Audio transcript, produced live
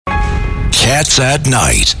Cats at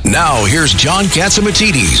Night. Now, here's John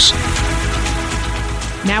Catsimatidis.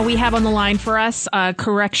 Now we have on the line for us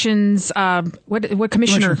corrections, what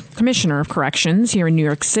commissioner of corrections here in New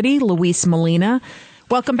York City, Luis Molina.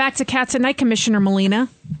 Welcome back to Cats at Night, Commissioner Molina.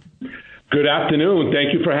 Good afternoon.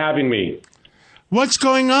 Thank you for having me. What's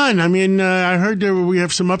going on? I mean, I heard we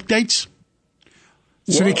have some updates.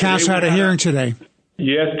 City Council had a hearing today.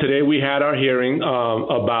 Yes, today we had our hearing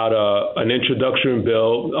about an introduction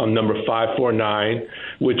bill number 549,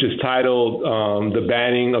 which is titled The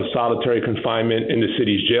Banning of Solitary Confinement in the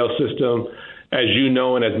City's Jail System. As you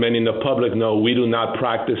know, and as many in the public know, we do not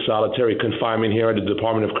practice solitary confinement here at the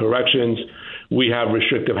Department of Corrections. We have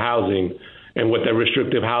restrictive housing. And what that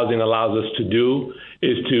restrictive housing allows us to do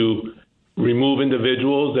is to remove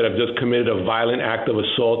individuals that have just committed a violent act of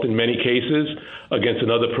assault in many cases against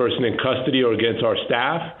another person in custody or against our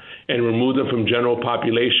staff, and remove them from general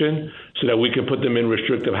population so that we can put them in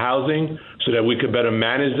restrictive housing so that we could better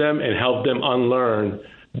manage them and help them unlearn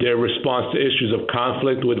their response to issues of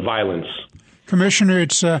conflict with violence. Commissioner,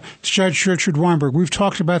 it's Judge Richard Weinberg. We've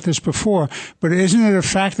talked about this before, but isn't it a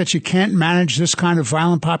fact that you can't manage this kind of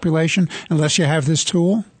violent population unless you have this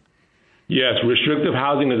tool? Yes, restrictive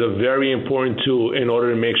housing is a very important tool in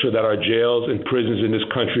order to make sure that our jails and prisons in this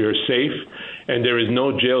country are safe. And there is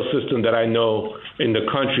no jail system that I know in the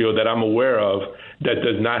country or that I'm aware of that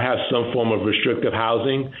does not have some form of restrictive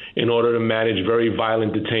housing in order to manage very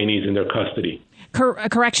violent detainees in their custody.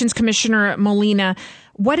 Corrections Commissioner Molina,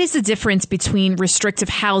 what is the difference between restrictive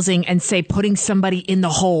housing and, say, putting somebody in the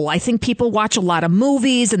hole? I think people watch a lot of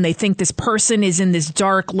movies and they think this person is in this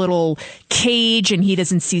dark little cage and he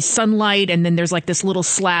doesn't see sunlight. And then there's like this little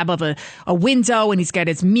slab of a window and he's got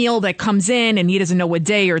his meal that comes in and he doesn't know what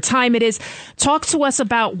day or time it is. Talk to us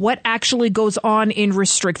about what actually goes on in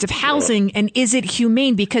restrictive housing, and is it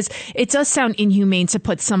humane? Because it does sound inhumane to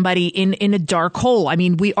put somebody in a dark hole. I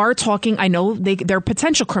mean, we are talking, I know they're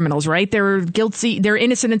potential criminals, right? They're guilty. They're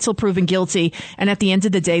innocent until proven guilty. And at the end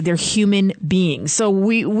of the day, they're human beings. So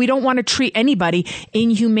we don't want to treat anybody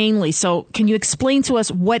inhumanely. So can you explain to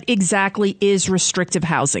us what exactly is restrictive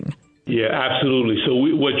housing? Yeah, absolutely. So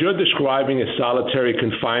what you're describing is solitary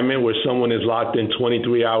confinement, where someone is locked in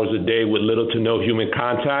 23 hours a day with little to no human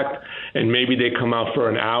contact, and maybe they come out for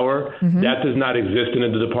an hour. Mm-hmm. That does not exist in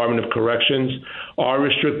the Department of Corrections. Our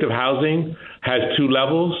restrictive housing has 2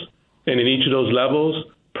 levels, and in each of those levels,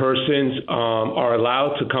 persons are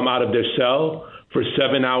allowed to come out of their cell for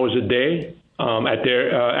 7 hours a day at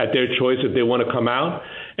their choice if they want to come out.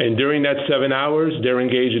 And during that 7 hours, they're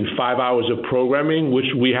engaged in 5 hours of programming, which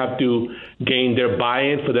we have to gain their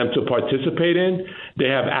buy-in for them to participate in. They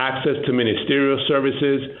have access to ministerial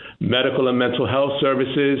services, medical and mental health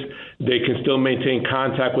services. They can still maintain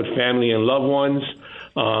contact with family and loved ones,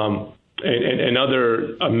 and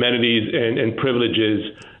other amenities and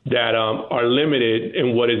privileges that are limited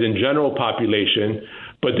in what is in general population.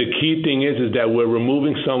 But the key thing is that we're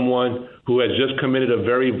removing someone who has just committed a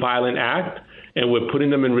very violent act, and we're putting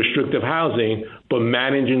them in restrictive housing, but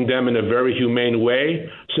managing them in a very humane way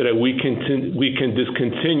so that we can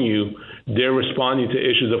discontinue their responding to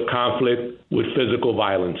issues of conflict with physical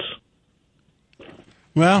violence.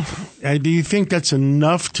 Well, do you think that's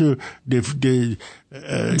enough to deter them?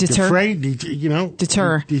 But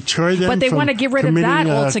they want to get rid of that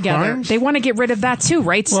altogether. Crimes? They want to get rid of that too,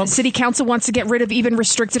 right? Well, City Council wants to get rid of even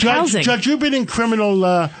restrictive housing. Judge, you've been in criminal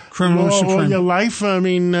law all your life. I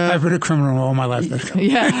mean, I've been a criminal all my life.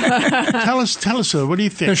 Yeah. Tell us, what do you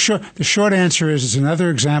think? The short answer is it's another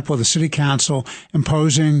example of the City Council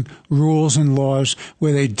imposing rules and laws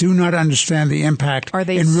where they do not understand the impact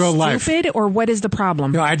in real life. Are they stupid, or what is the problem?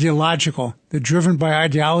 They're ideological. They're driven by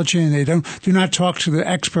ideology, and they do not talk to the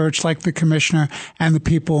experts like the commissioner and the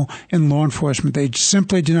people in law enforcement. They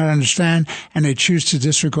simply do not understand, and they choose to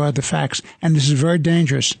disregard the facts. And this is very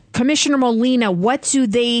dangerous. Commissioner Molina, what do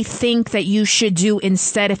they think that you should do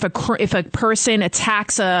instead if a person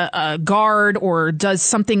attacks a guard or does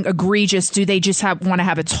something egregious? Do they just want to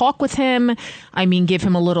have a talk with him? I mean, give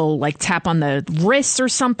him a little tap on the wrist or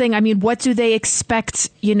something? I mean, what do they expect,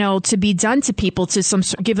 to be done to people to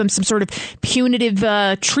give them some sort of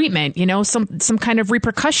punitive treatment, some kind of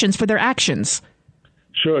repercussions for their actions?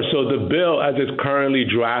 Sure. So the bill, as it's currently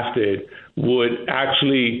drafted, would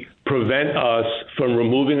actually prevent us from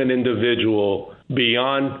removing an individual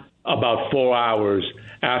beyond about 4 hours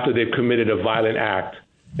after they've committed a violent act.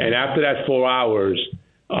 And after that 4 hours,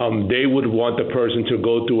 they would want the person to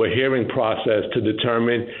go through a hearing process to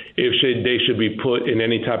determine if they should be put in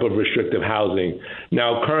any type of restrictive housing.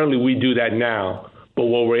 Now, currently we do that now, But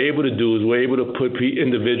what we're able to do is we're able to put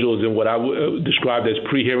individuals in what I would describe as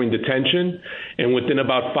pre-hearing detention, and within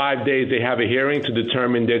about 5 days they have a hearing to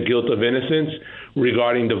determine their guilt of innocence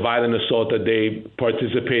regarding the violent assault that they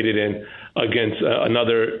participated in against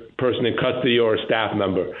another person in custody or a staff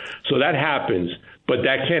member. So that happens, but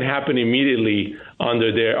that can't happen immediately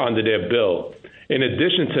under their bill. In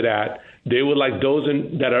addition to that, they would like those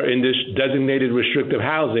that are in this designated restrictive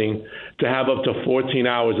housing to have up to 14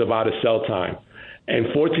 hours of out-of-cell time. And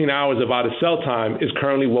 14 hours of out-of-cell time is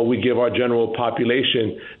currently what we give our general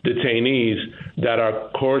population detainees that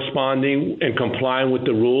are corresponding and complying with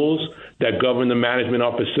the rules that govern the management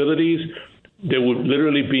of facilities. There would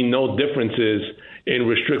literally be no differences in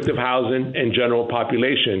restrictive housing and general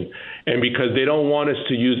population. And because they don't want us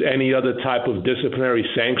to use any other type of disciplinary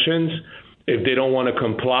sanctions, if they don't want to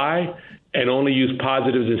comply and only use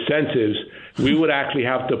positive incentives, we would actually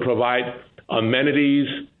have to provide amenities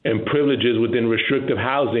and privileges within restrictive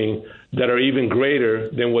housing that are even greater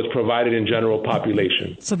than what's provided in general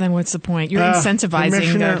population. So then what's the point? You're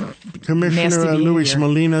incentivizing Commissioner Luis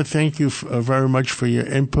Molina, thank you very much for your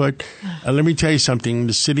input. Let me tell you something.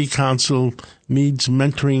 The city council needs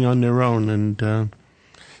mentoring on their own. And did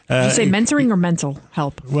you say mentoring or mental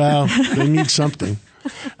help? Well, they need something.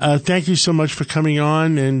 Thank you so much for coming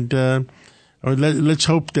on, and let's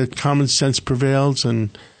hope that common sense prevails and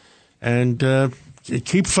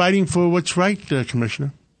keep fighting for what's right,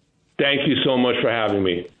 Commissioner. Thank you so much for having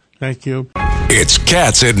me. Thank you. It's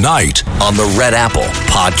Cats at Night on the Red Apple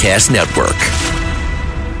Podcast Network.